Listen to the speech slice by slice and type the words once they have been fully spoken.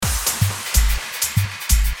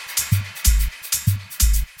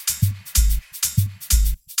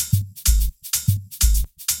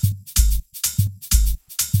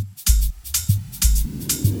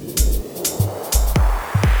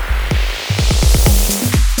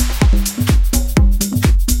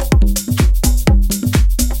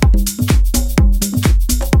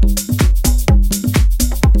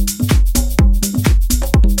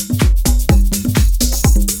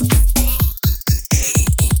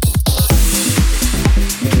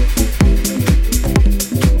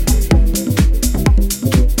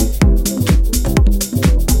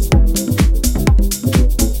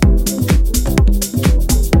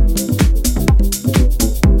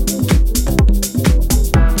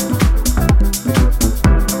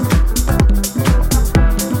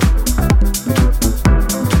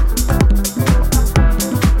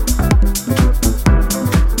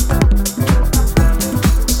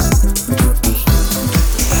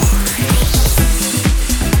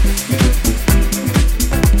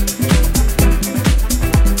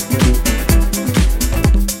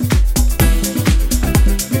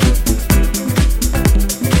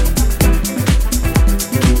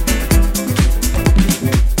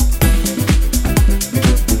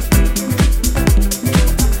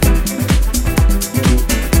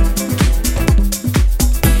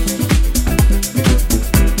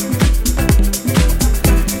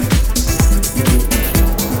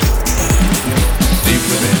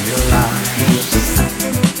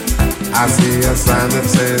I see a sign that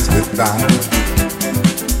says goodbye.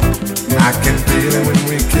 I can feel it when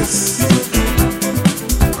we kiss.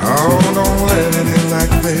 Oh, don't let it in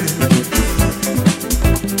like this.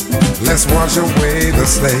 Let's wash away the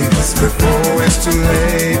slates before it's too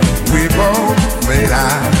late. We both made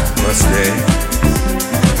our mistake.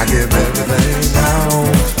 I give everything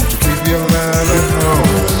now to keep your love at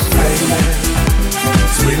home, lady,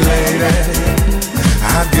 sweet lady.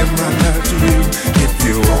 I'd give my love to you if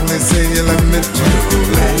you only say you love me too,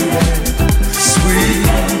 lady, sweet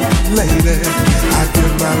lady. I'd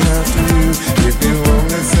give my love to you if you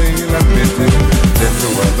only say you love me too. Then the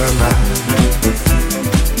other night,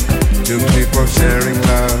 two people sharing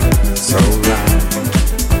love so loud.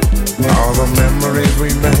 All the memories we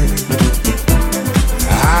made,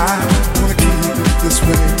 I wanna keep it this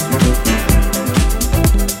way.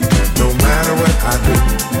 No matter what I do,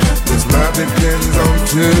 this love depends on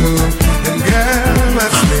two. And girl,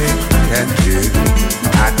 that's me and you.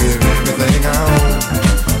 I give everything I own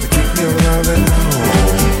to keep your love at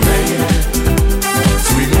home, lady,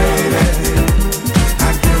 sweet lady.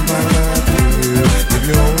 I give my love to you if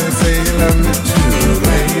you only say you love me too,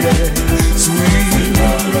 lady, sweet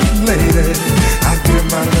lady. I give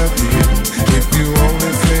my love to you if you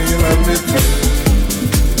only say you love me too.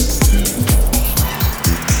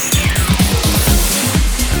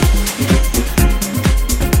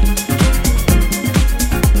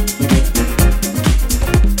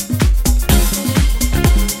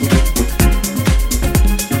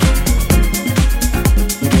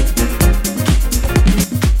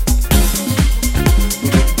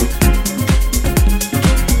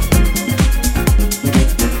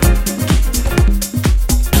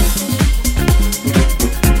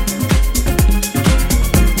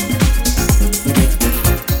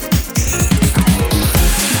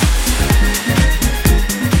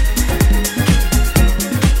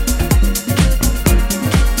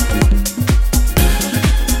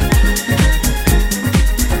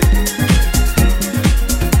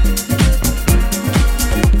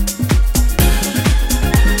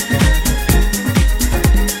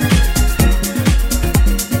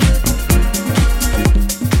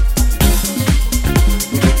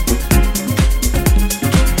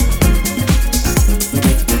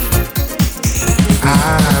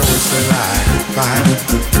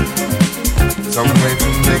 Some way to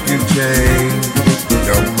make you change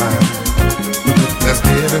your mind. Let's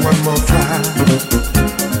give it one more try.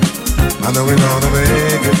 I know we're gonna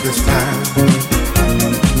make it this time.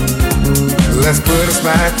 Let's put us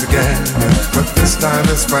back together, but this time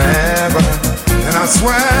it's forever. And I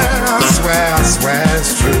swear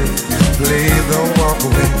it's true. Please don't walk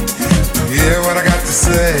away. Hear what I got to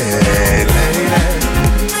say, lady,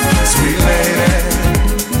 sweet lady.